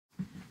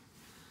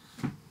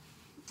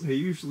I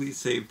usually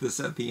save this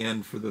at the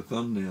end for the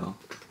thumbnail.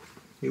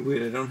 Hey,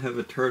 wait, I don't have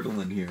a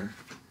turtle in here.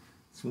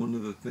 It's one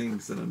of the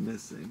things that I'm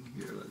missing.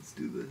 Here, let's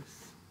do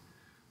this.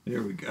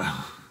 There we go.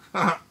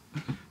 I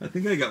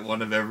think I got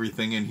one of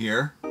everything in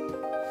here.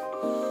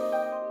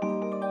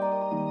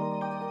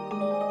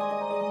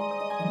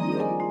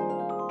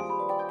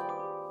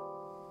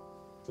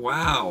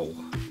 Wow.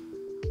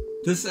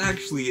 This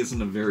actually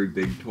isn't a very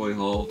big toy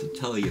haul, to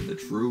tell you the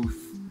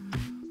truth.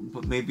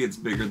 But maybe it's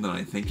bigger than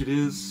I think it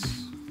is.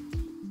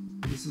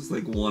 This is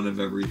like one of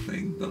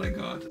everything that I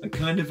got. I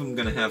kind of am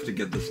gonna have to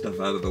get this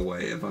stuff out of the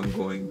way if I'm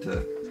going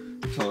to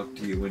talk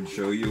to you and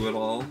show you it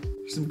all.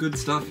 There's some good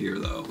stuff here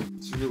though.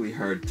 It's really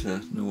hard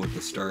to know what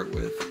to start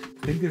with.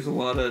 I think there's a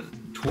lot of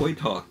toy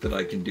talk that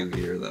I can do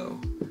here though.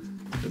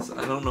 Because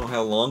I don't know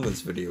how long this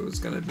video is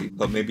gonna be,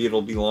 but maybe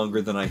it'll be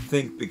longer than I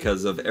think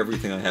because of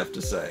everything I have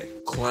to say.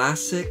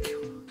 Classic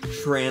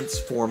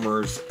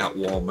Transformers at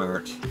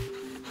Walmart.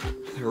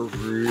 They're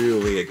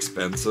really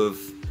expensive,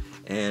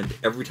 and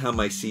every time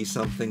I see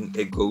something,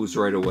 it goes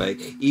right away.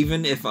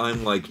 Even if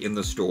I'm like in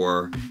the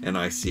store and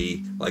I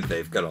see like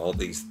they've got all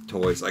these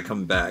toys, I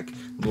come back,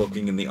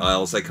 looking in the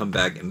aisles, I come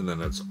back and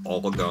then it's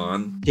all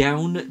gone.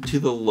 Down to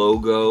the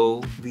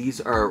logo,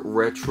 these are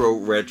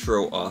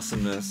retro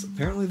awesomeness.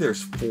 Apparently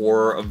there's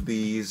 4 of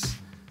these,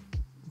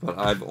 but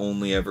I've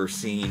only ever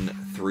seen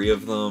 3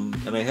 of them.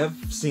 And I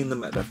have seen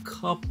them at a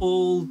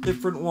couple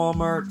different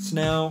Walmarts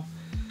now,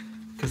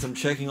 because I'm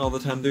checking all the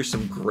time. There's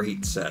some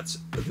great sets,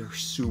 but they're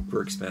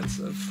super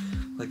expensive.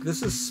 Like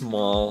this is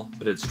small,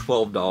 but it's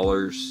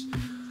 $12.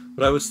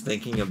 But I was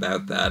thinking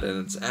about that, and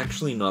it's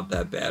actually not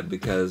that bad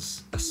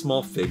because a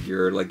small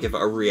figure, like if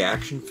a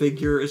reaction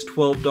figure is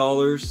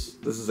 $12,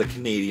 this is a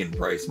Canadian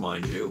price,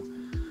 mind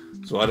you.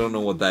 So I don't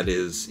know what that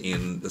is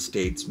in the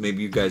States.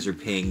 Maybe you guys are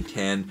paying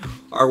 10.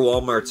 Our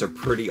Walmarts are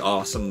pretty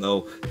awesome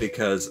though,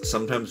 because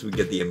sometimes we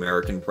get the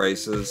American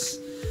prices.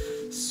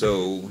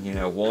 So,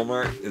 yeah,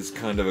 Walmart is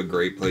kind of a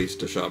great place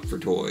to shop for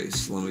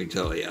toys, let me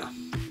tell ya.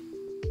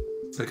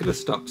 I could have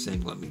stopped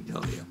saying let me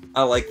tell ya.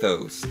 I like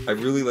those. I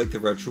really like the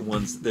retro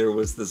ones. There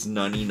was this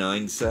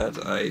 99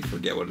 set, I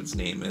forget what its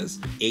name is.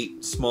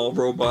 8 small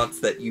robots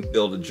that you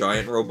build a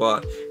giant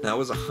robot. That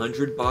was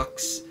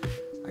 $100.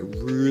 I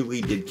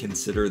really did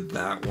consider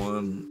that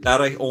one.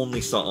 That I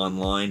only saw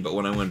online, but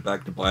when I went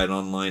back to buy it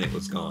online, it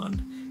was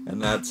gone. And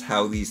that's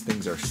how these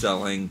things are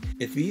selling.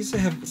 If these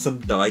have some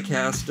die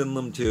cast in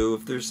them too,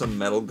 if there's some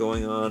metal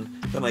going on,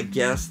 then I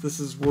guess this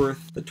is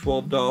worth the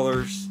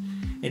 $12.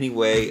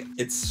 Anyway,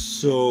 it's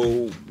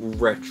so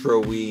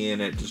retro-y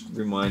and it just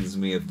reminds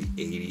me of the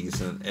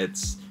 80s and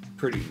it's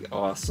pretty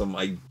awesome.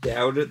 I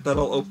doubt it that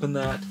I'll open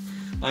that.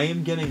 I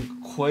am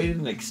getting quite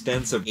an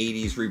extensive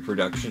 80s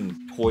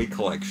reproduction toy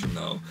collection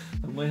though.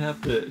 I might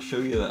have to show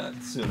you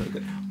that soon. I've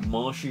got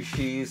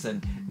Monshishis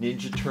and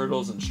Ninja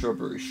Turtles and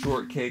Strawberry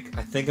Shortcake.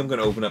 I think I'm going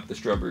to open up the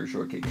Strawberry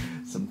Shortcake.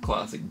 Some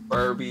classic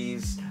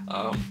Barbies.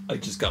 I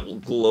just got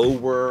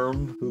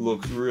Glowworm, who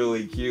looks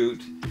really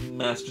cute.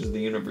 Masters of the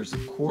Universe,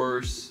 of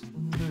course.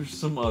 There's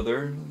some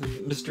other.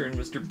 Mr. and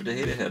Mr.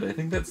 Potato Head. I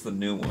think that's the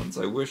new ones.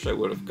 I wish I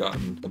would have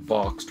gotten the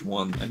boxed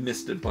one. I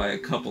missed it by a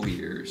couple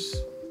years.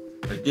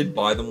 I did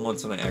buy them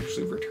once and I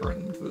actually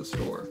returned them to the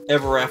store.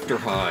 Ever After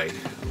High.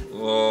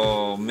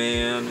 Oh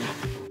man.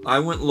 I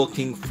went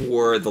looking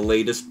for the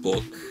latest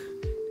book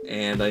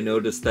and I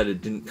noticed that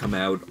it didn't come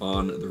out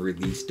on the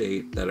release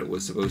date that it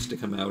was supposed to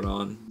come out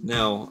on.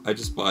 Now, I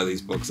just buy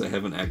these books. I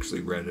haven't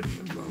actually read any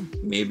of them.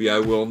 Maybe I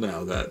will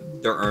now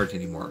that there aren't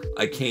anymore.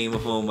 I came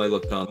home, I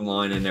looked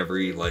online and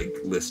every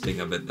listing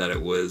of it that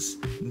it was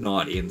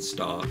not in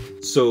stock.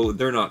 So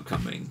they're not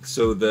coming.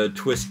 So the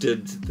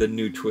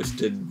new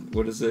Twisted,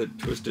 what is it?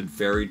 Twisted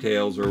Fairy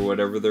Tales or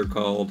whatever they're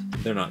called,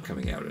 they're not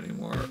coming out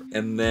anymore.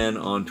 And then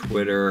on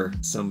Twitter,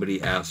 somebody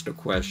asked a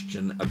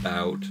question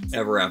about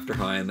Ever After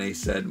High and they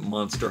said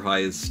Monster High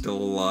is still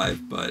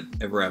alive, but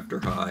Ever After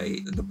High,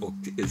 the book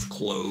is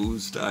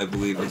closed, I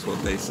believe is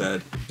what they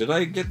said. Did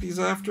I get these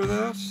after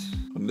that?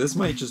 This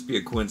might just be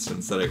a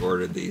coincidence that I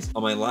ordered these.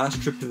 On my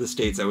last trip to the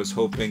States, I was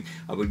hoping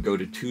I would go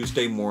to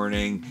Tuesday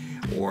Morning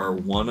or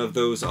one of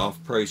those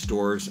off-price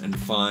stores and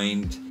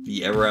find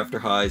the Ever After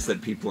Highs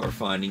that people are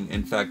finding.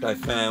 In fact, I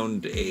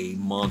found a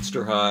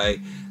Monster High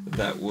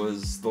that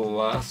was the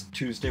last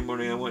Tuesday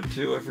Morning I went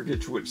to. I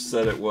forget which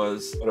set it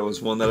was, but it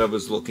was one that I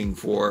was looking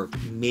for.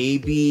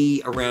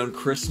 Maybe around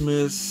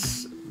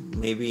Christmas,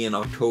 maybe in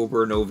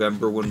October,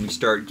 November, when we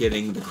start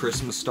getting the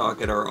Christmas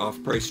stock at our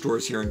off-price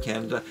stores here in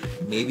Canada,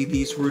 maybe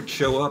these would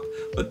show up,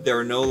 but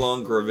they're no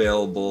longer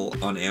available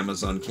on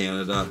Amazon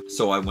Canada,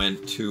 so I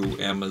went to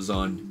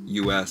Amazon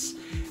US,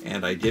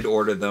 and I did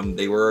order them.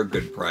 They were a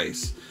good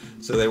price,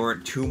 so they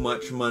weren't too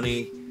much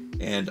money,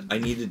 and I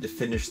needed to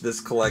finish this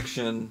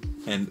collection,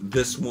 and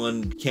this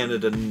one,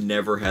 Canada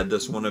never had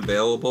this one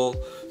available,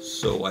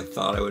 so I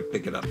thought I would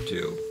pick it up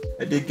too.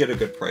 I did get a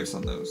good price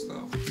on those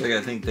though. Like,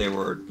 I think they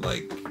were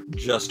like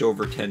just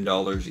over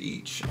 $10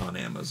 each on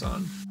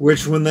Amazon.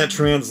 Which, when that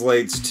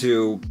translates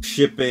to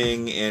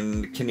shipping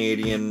and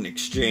Canadian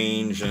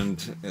exchange, and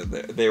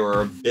they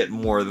were a bit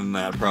more than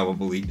that,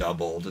 probably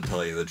double to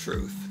tell you the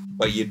truth.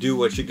 But you do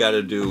what you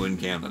gotta do in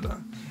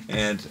Canada.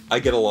 And I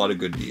get a lot of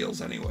good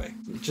deals anyway.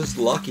 Just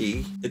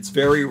lucky. It's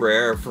very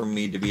rare for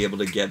me to be able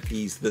to get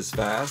these this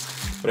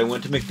fast, but I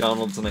went to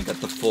McDonald's and I got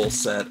the full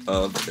set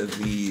of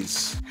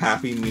these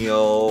Happy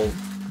Meal,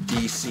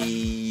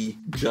 DC,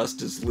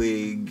 Justice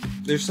League.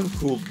 There's some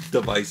cool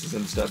devices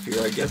and stuff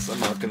here. I guess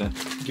I'm not gonna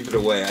give it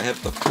away. I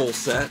have the full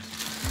set,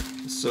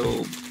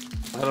 so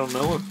I don't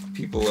know if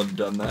people have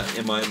done that.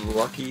 Am I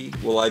lucky?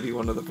 Will I be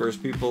one of the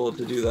first people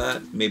to do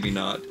that? Maybe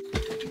not.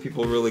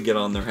 People really get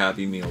on their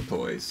Happy Meal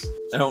toys.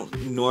 I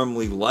don't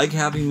normally like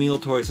Happy Meal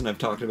toys, and I've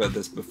talked about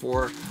this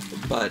before,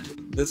 but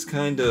this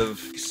kind of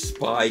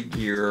spy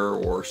gear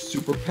or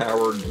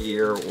superpower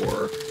gear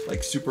or like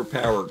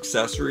superpower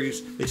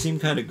accessories, they seem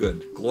kind of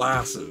good.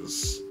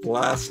 Glasses.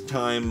 Last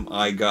time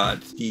I got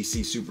DC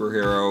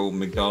superhero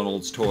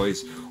McDonald's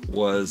toys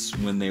was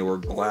when they were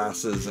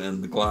glasses,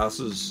 and the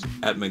glasses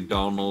at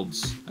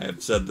McDonald's, I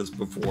have said this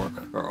before,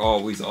 are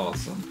always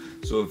awesome.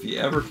 So if you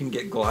ever can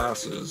get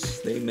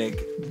glasses, they make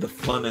the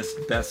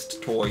funnest,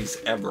 best toys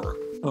ever.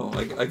 Oh,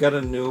 I got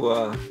a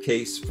new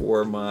case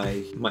for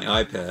my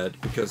iPad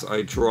because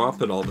I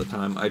drop it all the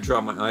time. I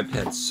drop my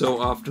iPad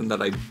so often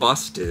that I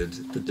busted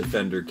the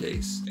Defender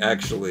case.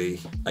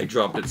 Actually, I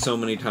dropped it so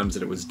many times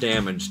that it was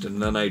damaged,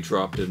 and then I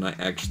dropped it and I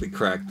actually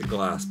cracked the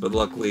glass. But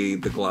luckily,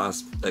 the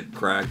glass that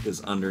cracked is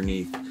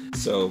underneath.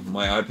 So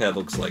my iPad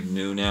looks like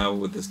new now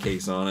with this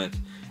case on it.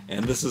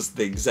 And this is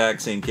the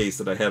exact same case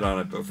that I had on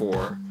it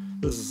before.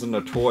 This isn't a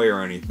toy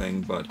or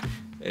anything, but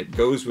it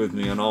goes with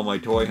me on all my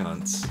toy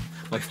hunts.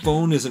 My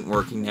phone isn't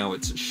working now,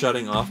 it's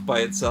shutting off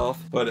by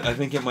itself, but I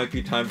think it might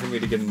be time for me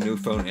to get a new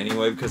phone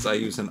anyway because I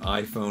use an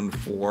iPhone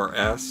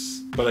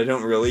 4S, but I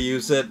don't really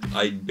use it.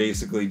 I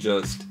basically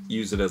just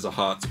use it as a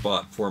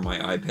hotspot for my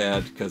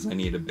iPad because I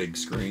need a big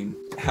screen.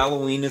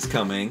 Halloween is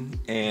coming,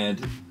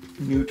 and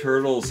new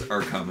Turtles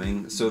are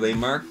coming, so they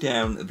marked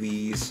down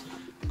these.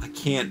 I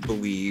can't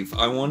believe,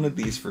 I wanted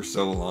these for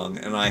so long,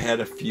 and I had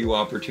a few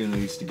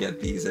opportunities to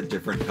get these at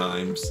different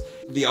times.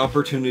 The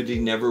opportunity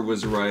never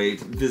was right.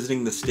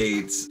 Visiting the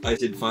States, I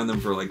did find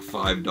them for like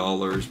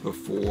 $5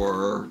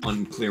 before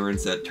on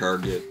clearance at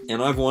Target.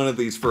 And I've wanted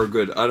these for a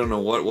good, I don't know,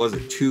 what was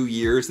it, 2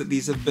 years that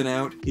these have been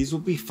out? These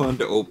will be fun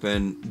to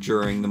open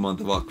during the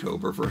month of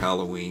October for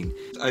Halloween.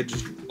 I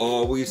just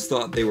always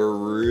thought they were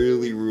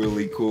really,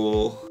 really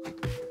cool.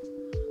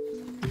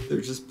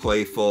 They're just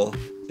playful.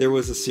 There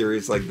was a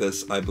series like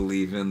this, I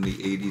believe, in the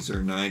 80s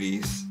or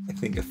 90s. I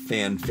think a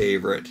fan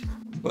favorite.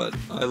 But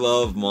I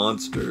love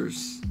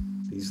monsters.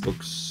 These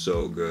look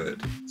so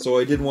good. So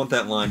I did want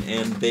that line,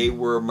 and they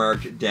were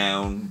marked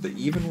down. They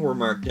even were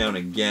marked down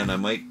again. I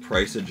might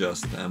price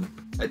adjust them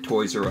at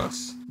Toys R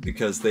Us,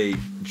 because they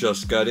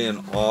just got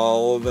in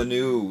all the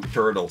new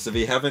Turtles. If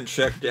you haven't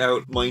checked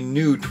out my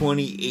new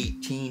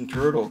 2018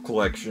 Turtle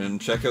collection,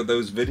 check out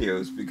those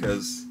videos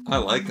because I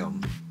like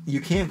them. You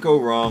can't go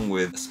wrong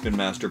with Spin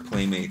Master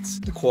Playmates.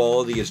 The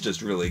quality is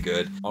just really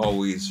good.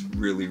 Always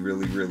really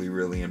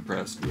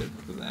impressed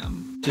with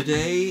them.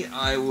 Today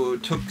I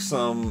took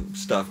some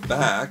stuff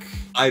back.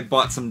 I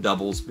bought some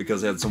doubles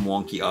because I had some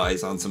wonky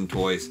eyes on some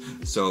toys,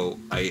 so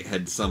I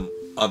had some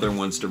other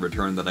ones to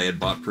return that I had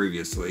bought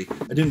previously.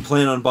 I didn't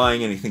plan on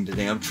buying anything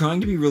today. I'm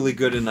trying to be really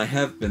good, and I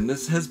have been.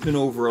 This has been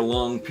over a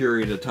long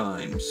period of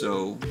time,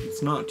 so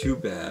it's not too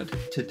bad.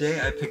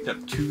 Today I picked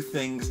up two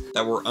things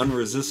that were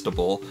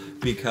unresistible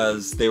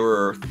because they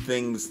were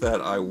things that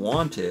I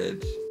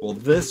wanted. Well,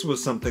 this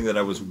was something that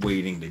I was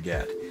waiting to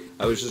get.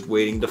 I was just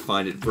waiting to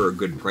find it for a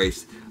good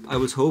price. I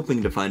was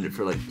hoping to find it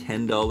for like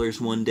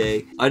 $10 one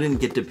day. I didn't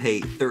get to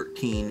pay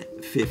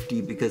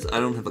 $13.50 because I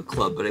don't have a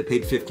club, but I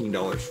paid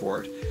 $15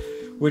 for it.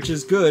 Which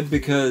is good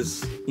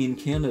because in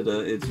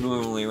Canada it's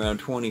normally around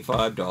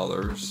 $25,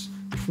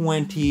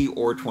 $20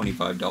 or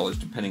 $25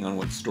 depending on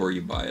what store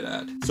you buy it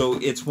at. So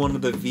it's one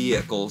of the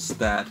vehicles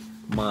that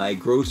my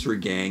grocery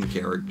gang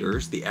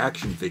characters, the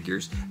action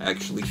figures,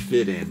 actually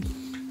fit in.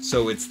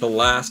 So it's the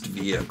last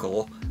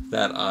vehicle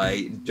that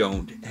I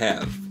don't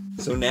have.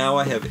 So now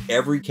I have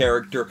every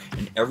character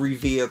and every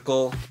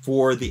vehicle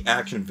for the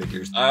action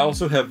figures. I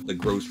also have the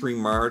Grocery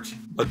Mart,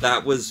 but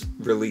that was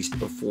released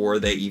before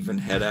they even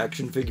had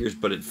action figures,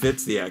 but it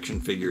fits the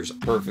action figures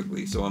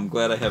perfectly, so I'm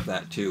glad I have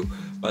that too.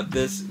 But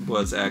this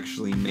was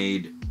actually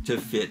made to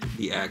fit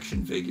the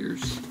action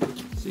figures.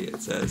 See,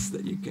 it says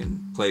that you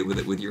can play with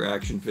it with your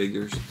action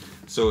figures.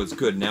 So it's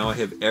good. Now I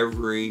have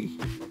every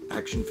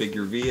action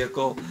figure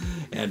vehicle,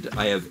 and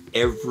I have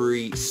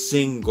every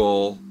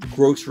single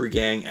Grocery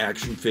Gang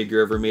action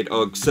figure ever made.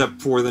 Oh,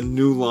 except for the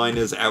new line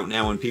is out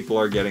now and people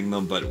are getting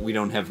them, but we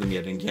don't have them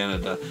yet in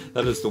Canada.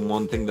 That is the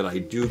one thing that I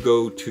do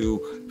go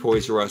to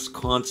Toys R Us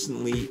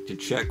constantly to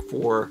check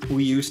for.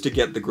 We used to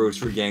get the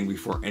Grocery Gang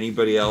before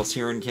anybody else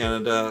here in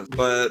Canada,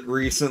 but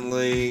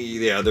recently,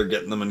 yeah, they're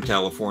getting them in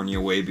California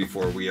way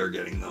before we are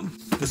getting them.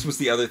 This was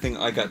the other thing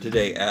I got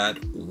today at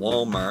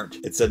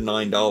Walmart. It said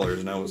 $9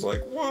 and I was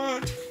like,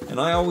 what? And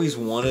I always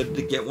wanted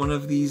to get one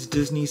of these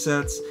Disney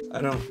sets.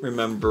 I don't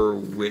remember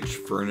which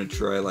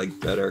furniture I like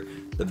better,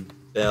 the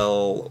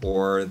Belle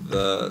or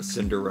the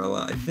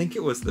Cinderella. I think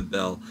it was the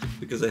Belle,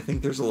 because I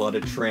think there's a lot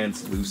of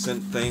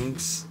translucent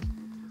things,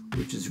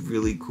 which is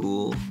really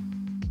cool.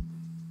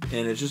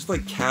 And it's just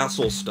like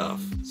castle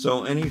stuff.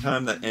 So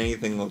anytime that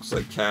anything looks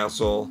like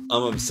castle,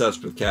 I'm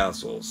obsessed with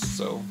castles.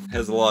 So it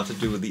has a lot to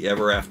do with the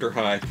Ever After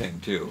High thing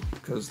too,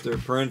 because they're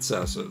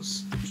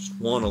princesses. Just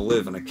want to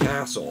live in a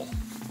castle.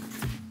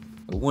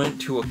 I went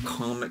to a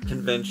comic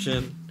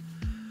convention.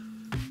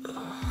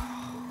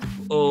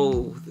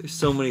 Oh, there's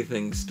so many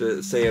things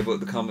to say about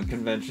the comic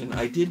convention.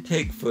 I did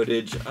take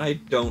footage. I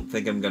don't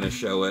think I'm gonna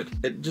show it.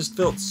 It just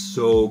felt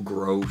so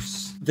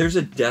gross. There's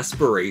a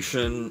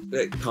desperation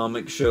at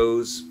comic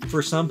shows.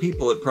 For some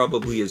people, it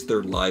probably is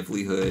their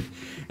livelihood,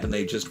 and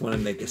they just want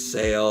to make a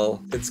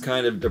sale. It's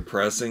kind of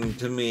depressing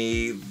to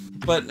me.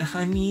 But,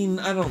 I mean,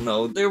 I don't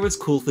know. There was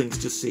cool things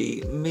to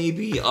see.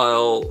 Maybe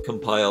I'll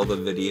compile the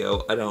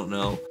video. I don't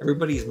know.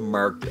 Everybody's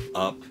marked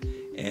up,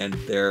 and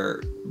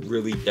they're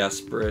really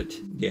desperate.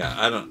 Yeah,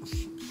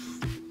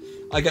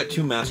 I got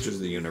 2 Masters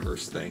of the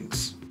Universe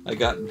things. I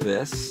got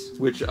this,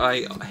 which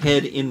I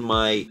had in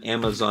my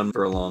Amazon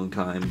for a long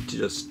time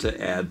just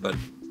to add, but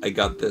I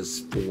got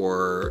this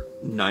for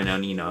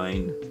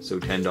 $9.99, so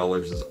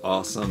 $10 is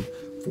awesome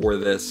for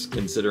this,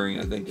 considering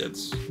I think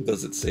it's...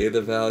 Does it say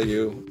the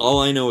value?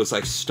 All I know is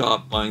I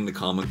stopped buying the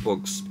comic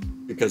books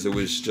because it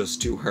was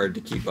just too hard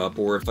to keep up,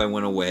 or if I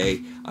went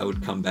away, I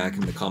would come back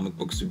and the comic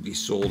books would be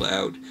sold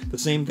out. The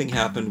same thing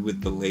happened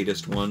with the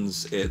latest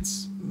ones.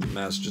 It's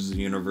Masters of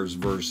the Universe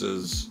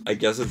versus, I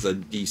guess it's a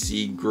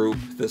DC group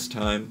this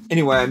time.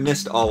 Anyway, I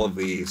missed all of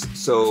these,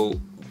 so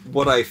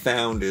what I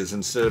found is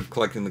instead of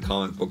collecting the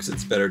comic books,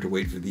 it's better to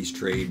wait for these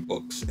trade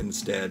books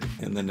instead,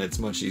 and then it's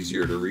much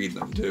easier to read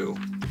them too.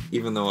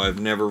 Even though I've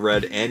never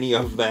read any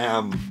of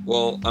them.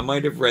 Well, I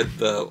might have read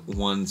the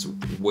ones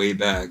way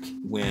back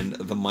when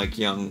the Mike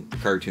Young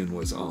cartoon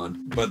was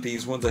on, but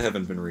these ones I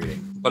haven't been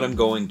reading. But I'm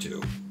going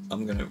to.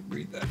 I'm gonna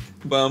read that.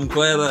 But I'm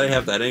glad that I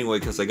have that anyway,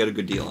 because I got a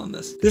good deal on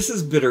this. This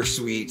is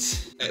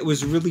bittersweet. It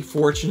was really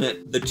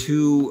fortunate. The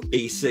 2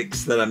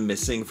 basics that I'm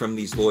missing from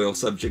these Loyal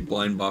Subject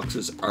blind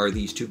boxes are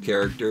these 2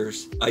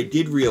 characters. I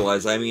did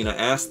realize, I mean, I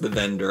asked the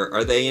vendor,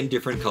 are they in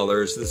different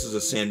colors? This is a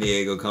San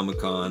Diego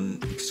Comic-Con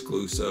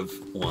exclusive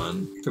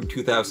one from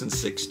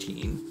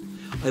 2016.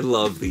 I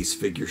love these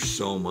figures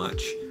so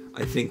much.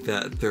 I think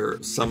that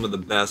they're some of the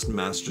best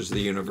Masters of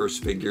the Universe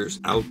figures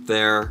out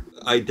there.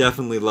 I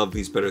definitely love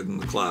these better than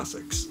the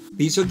classics.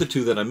 These are the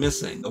 2 that I'm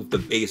missing of the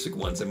basic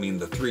ones. I mean,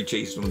 the 3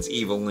 chased ones,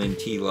 Evelyn,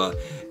 Tila,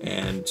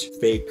 and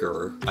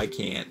Faker. I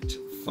can't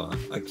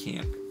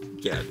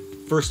get.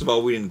 First of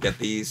all, we didn't get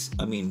these.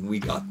 I mean, we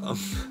got them.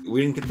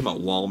 We didn't get them at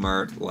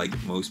Walmart like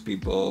most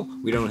people.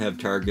 We don't have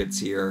Targets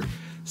here.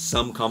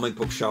 Some comic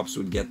book shops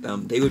would get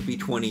them. They would be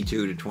 $22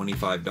 to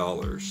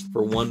 $25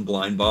 for one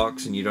blind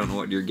box, and you don't know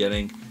what you're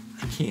getting.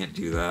 I can't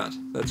do that.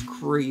 That's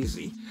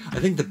crazy. I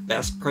think the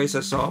best price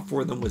I saw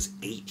for them was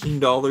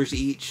 $18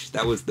 each.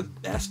 That was the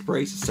best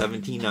price,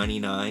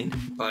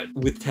 $17.99. But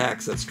with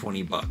tax, that's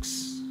 20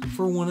 bucks.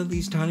 For one of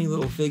these tiny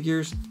little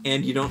figures,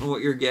 and you don't know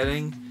what you're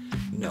getting?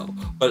 No.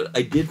 But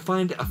I did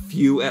find a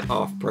few at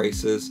off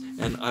prices,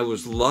 and I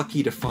was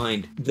lucky to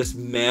find this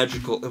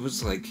magical... It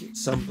was like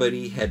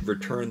somebody had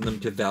returned them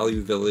to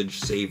Value Village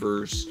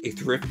Savers, a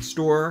thrift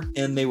store,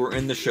 and they were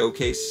in the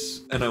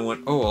showcase, and I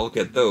went, oh, I'll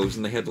get those,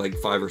 and they had like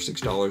 $5 or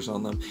 $6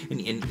 on them,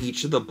 and in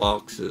each of the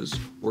boxes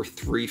were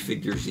 3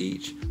 figures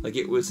each. Like,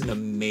 it was an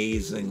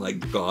amazing,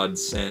 like,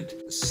 godsend.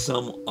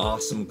 Some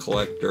awesome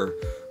collector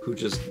who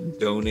just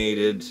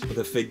donated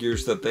the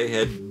figures that they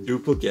had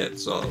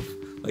duplicates of.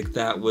 Like,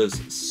 that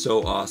was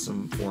so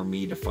awesome for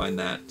me to find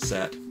that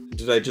set.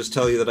 Did I just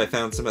tell you that I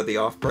found some at the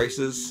off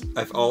prices?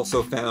 I've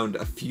also found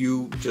a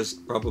few,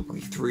 just probably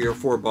 3 or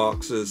 4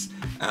 boxes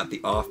at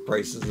the off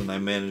prices, and I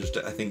managed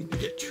to, I think, to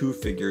get 2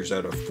 figures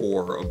out of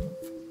 4 of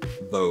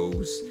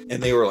those.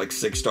 And they were like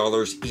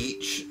 $6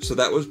 each, so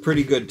that was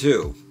pretty good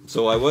too.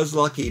 So I was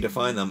lucky to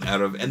find them out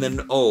of, and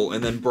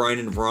then Brian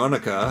and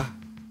Veronica,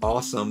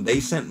 awesome, they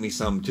sent me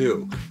some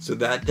too. So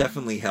that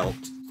definitely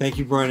helped. Thank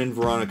you, Brian and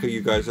Veronica.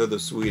 You guys are the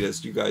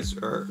sweetest. You guys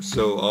are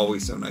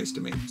always so nice to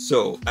me.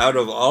 So, out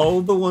of all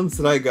the ones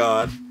that I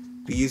got,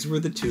 These were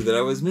the two that I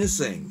was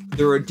missing.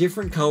 They're a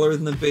different color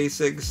than the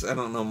basics. I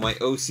don't know, my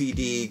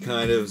OCD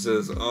kind of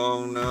says,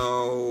 oh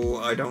no,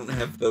 I don't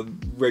have the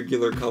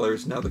regular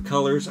colors. Now the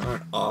colors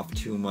aren't off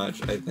too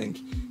much. I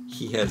think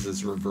he has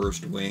his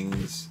reversed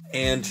wings.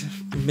 And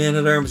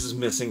Man-at-Arms is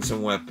missing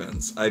some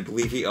weapons. I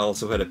believe he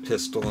also had a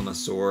pistol and a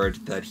sword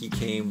that he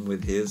came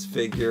with his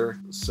figure,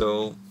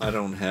 so I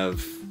don't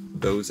have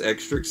those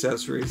extra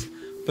accessories.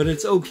 But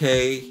it's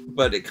okay,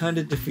 but it kind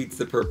of defeats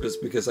the purpose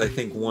because I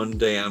think one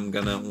day I'm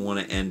gonna want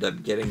to end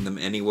up getting them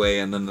anyway,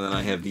 and then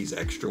I have these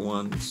extra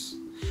ones.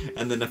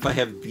 And then if I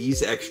have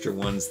these extra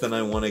ones, then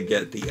I want to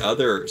get the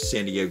other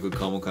San Diego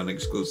Comic-Con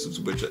exclusives,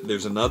 which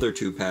there's another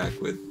 2-pack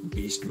with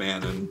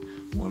Beastman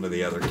and one of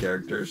the other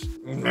characters.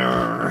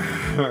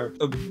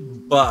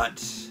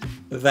 But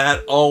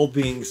that all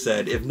being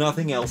said, if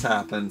nothing else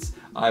happens,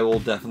 I will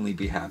definitely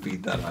be happy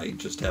that I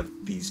just have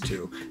these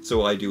two.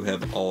 So I do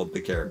have all of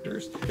the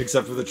characters,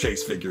 except for the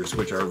chase figures,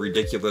 which are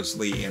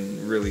ridiculously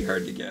and really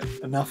hard to get.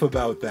 Enough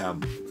about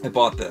them. I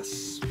bought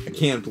this. I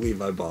can't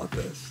believe I bought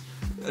this.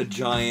 A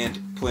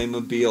giant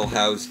Playmobil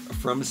house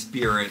from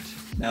Spirit.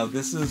 Now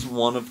this is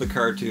one of the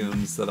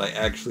cartoons that I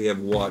actually have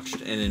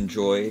watched and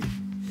enjoyed.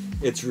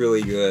 It's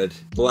really good.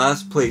 The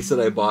last place that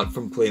I bought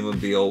from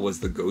Playmobil was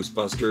the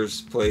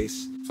Ghostbusters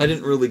place. I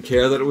didn't really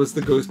care that it was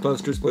the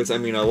Ghostbusters place. I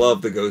mean, I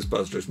love the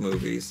Ghostbusters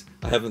movies.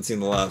 I haven't seen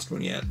the last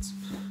one yet.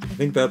 I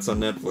think that's on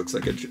Netflix. I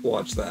could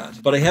watch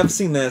that. But I have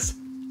seen this.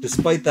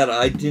 Despite that,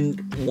 I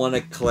didn't want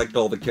to collect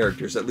all the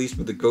characters. At least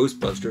with the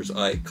Ghostbusters,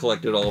 I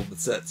collected all of the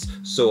sets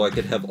so I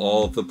could have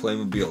all of the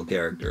Playmobil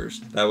characters.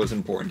 That was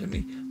important to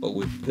me. But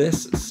with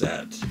this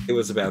set, it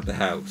was about the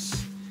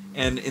house.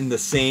 And in the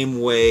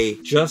same way,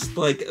 just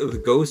like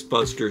the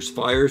Ghostbusters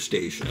fire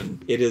station,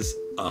 it is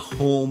a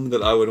home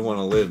that I would want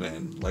to live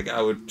in. Like,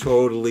 I would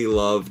totally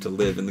love to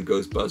live in the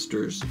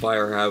Ghostbusters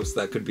firehouse.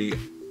 That could be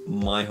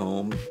my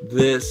home.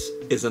 This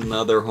is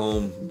another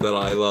home that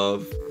I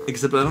love.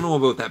 Except I don't know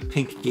about that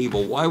pink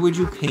gable. Why would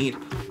you paint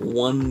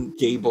one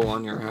gable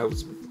on your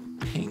house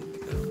pink?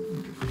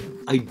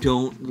 I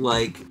don't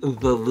like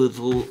the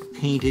little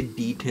painted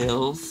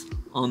details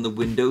on the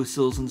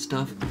windowsills and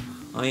stuff.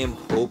 I am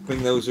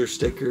hoping those are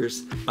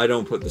stickers. I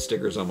don't put the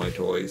stickers on my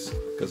toys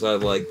because I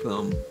like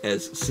them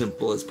as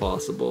simple as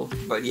possible.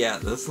 But yeah,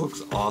 this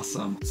looks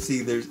awesome.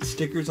 See, there's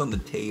stickers on the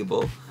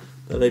table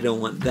that I don't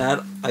want.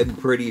 That I'm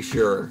pretty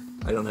sure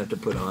I don't have to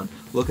put on.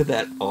 Look at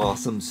that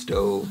awesome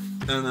stove.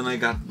 And then I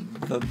got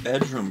the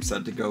bedroom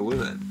set to go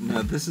with it.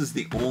 Now this is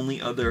the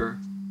only other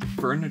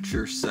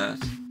furniture set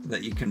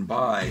that you can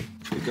buy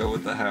to go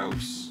with the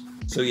house.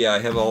 So yeah, I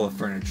have all the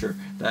furniture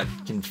that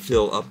can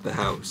fill up the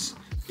house.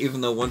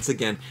 Even though, once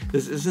again,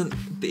 this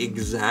isn't the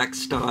exact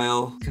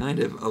style, kind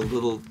of a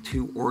little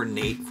too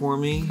ornate for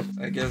me.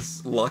 I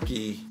guess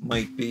Lucky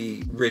might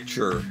be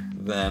richer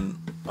than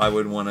I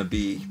would want to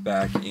be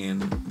back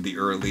in the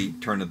early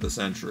turn of the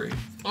century.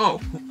 Oh,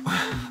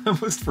 I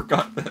almost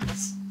forgot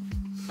this.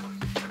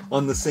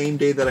 On the same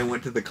day that I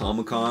went to the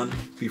Comic-Con,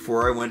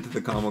 before I went to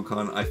the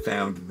Comic-Con, I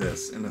found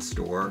this in a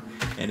store,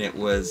 and it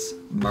was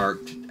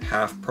marked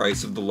half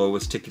price of the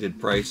lowest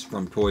ticketed price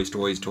from Toys,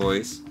 Toys,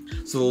 Toys.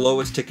 So the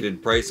lowest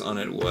ticketed price on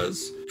it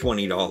was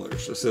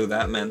 $20. So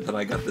that meant that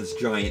I got this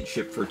giant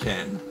ship for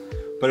 $10.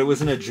 But it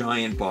was in a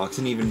giant box,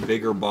 an even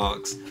bigger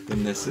box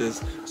than this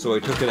is. So I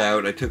took it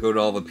out, I took out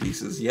all the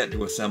pieces yet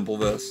to assemble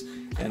this,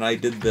 and I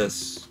did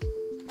this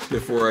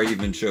before I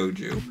even showed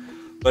you.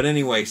 But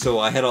anyway, so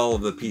I had all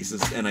of the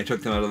pieces, and I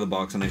took them out of the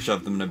box, and I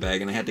shoved them in a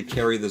bag, and I had to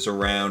carry this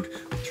around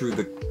through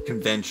the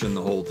convention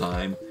the whole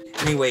time.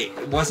 Anyway,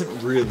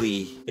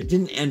 it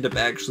didn't end up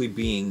actually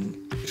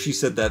being, she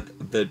said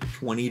that the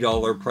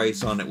 $20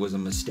 price on it was a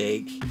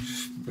mistake,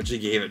 but she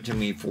gave it to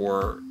me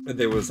for,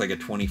 there was like a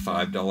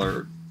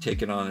 $25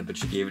 ticket on it, but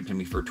she gave it to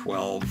me for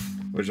 $12,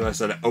 which I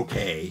said,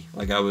 okay,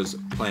 like I was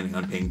planning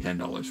on paying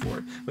 $10 for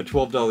it, but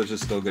 $12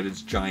 is still good.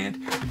 It's giant.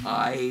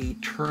 I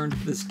turned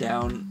this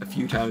down a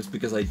few times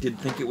because I did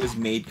think it was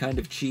made kind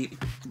of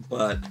cheap,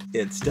 but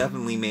it's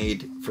definitely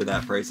made for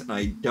that price, and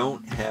I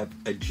don't have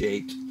a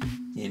Jake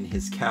in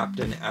his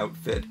captain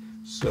outfit,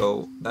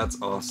 so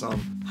that's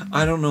awesome.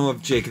 I don't know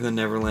if Jake and the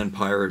Neverland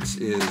Pirates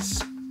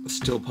is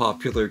still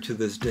popular to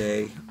this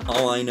day.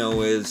 All I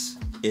know is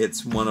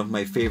it's one of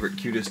my favorite,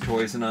 cutest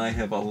toys, and I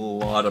have a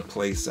lot of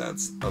play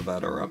sets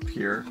that are up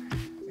here.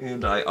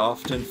 And I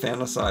often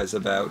fantasize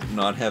about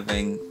not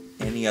having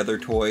any other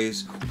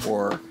toys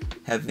or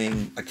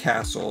having a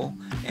castle,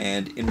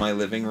 and in my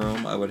living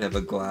room I would have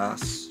a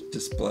glass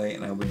display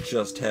and I would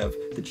just have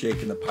the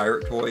Jake and the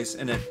Pirate toys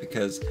in it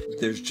because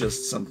there's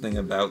just something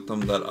about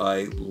them that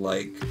I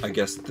like. I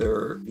guess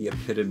they're the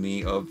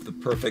epitome of the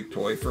perfect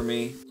toy for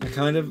me.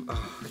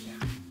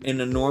 In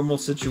a normal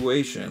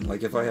situation,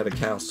 like if I had a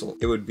castle,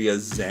 it would be a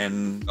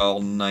zen, all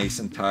nice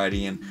and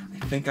tidy, and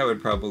I think I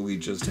would probably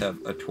just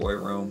have a toy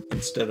room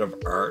instead of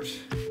art.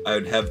 I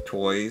would have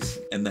toys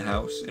in the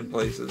house in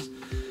places.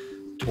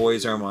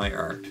 Toys are my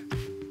art.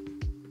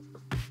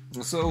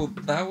 So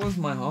that was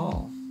my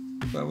haul.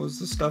 That was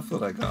the stuff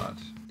that I got.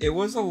 It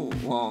was a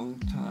long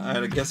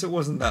time. I guess it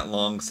wasn't that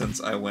long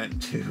since I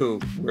went to...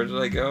 Where did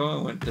I go?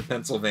 I went to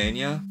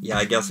Pennsylvania. Yeah,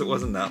 I guess it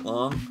wasn't that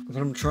long. But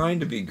I'm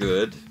trying to be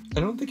good. I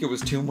don't think it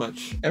was too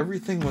much.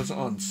 Everything was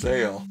on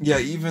sale. Yeah,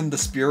 even the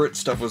spirit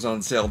stuff was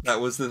on sale.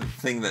 That was the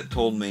thing that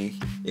told me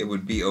it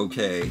would be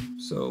okay.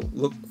 So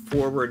look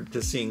forward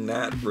to seeing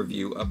that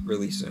review up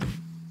really soon.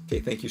 Okay,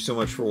 thank you so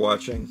much for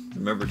watching.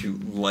 Remember to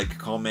like,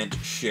 comment,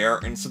 share,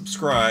 and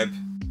subscribe.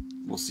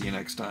 We'll see you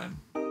next time.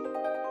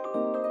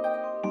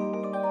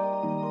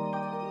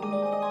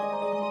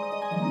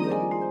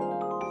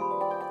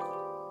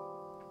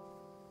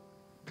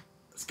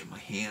 Let's get my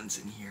hands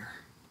in here.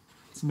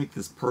 Let's make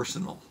this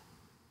personal.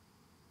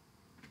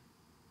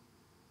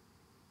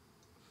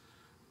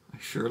 I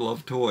sure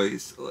love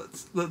toys.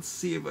 Let's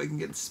see if I can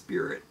get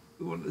Spirit.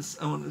 I want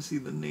to see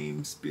the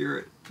name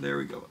Spirit. There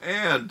we go.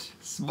 And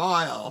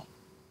smile.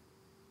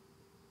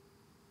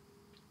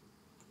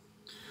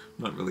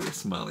 I'm not really a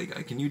smiley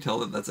guy. Can you tell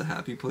that that's a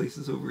Happy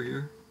Places over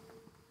here?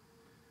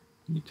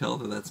 Can you tell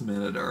that that's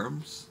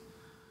Man-at-Arms?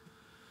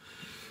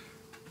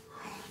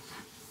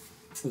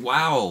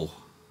 Wow.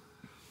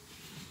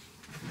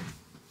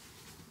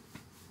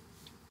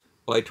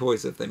 Buy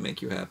toys if they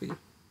make you happy.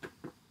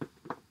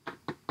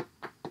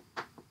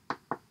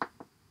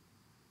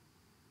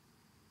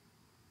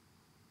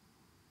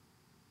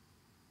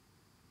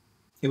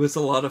 It was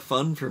a lot of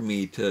fun for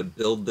me to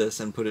build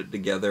this and put it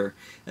together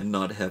and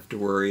not have to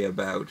worry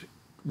about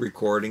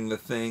recording the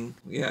thing.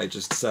 Yeah, I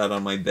just sat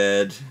on my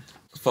bed,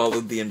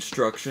 followed the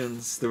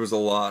instructions. There was a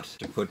lot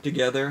to put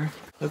together.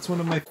 That's one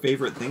of my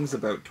favorite things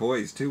about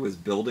toys too, is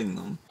building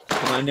them.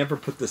 And I never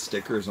put the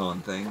stickers on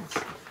things.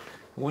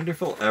 I wonder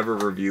if I'll ever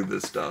review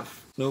this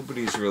stuff.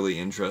 Nobody's really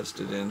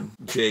interested in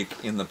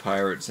Jake in the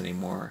Pirates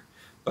anymore.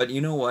 But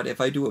you know what?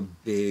 If I do a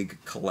big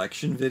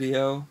collection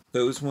video,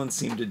 those ones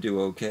seem to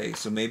do okay.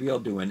 So maybe I'll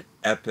do an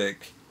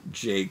epic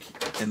Jake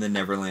in the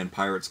Neverland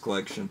Pirates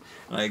collection.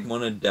 And I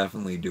want to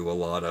definitely do a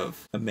lot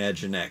of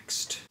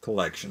Imaginext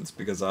collections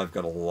because I've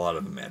got a lot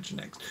of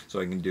Imaginext. So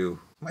I can do...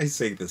 I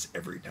say this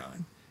every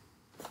time.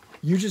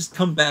 You just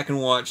come back and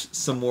watch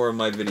some more of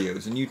my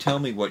videos and you tell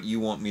me what you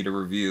want me to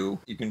review.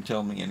 You can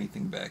tell me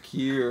anything back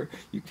here.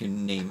 You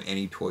can name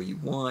any toy you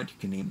want. You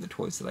can name the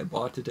toys that I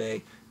bought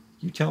today.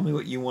 You tell me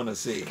what you want to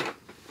see.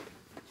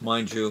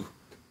 Mind you,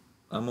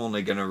 I'm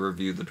only going to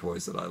review the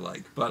toys that I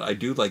like, but I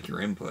do like your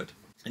input.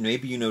 And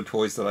maybe you know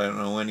toys that I don't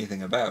know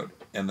anything about,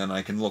 and then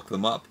I can look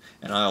them up,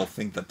 and I'll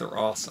think that they're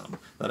awesome.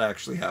 That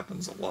actually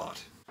happens a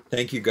lot.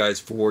 Thank you guys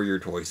for your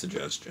toy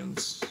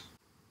suggestions.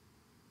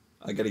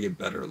 I gotta get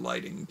better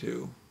lighting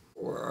too,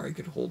 or I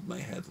could hold my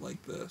head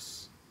like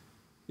this.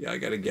 Yeah, I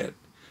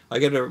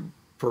gotta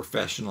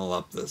professional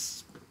up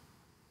this.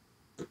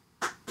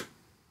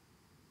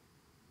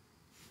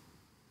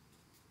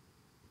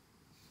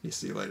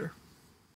 See you later.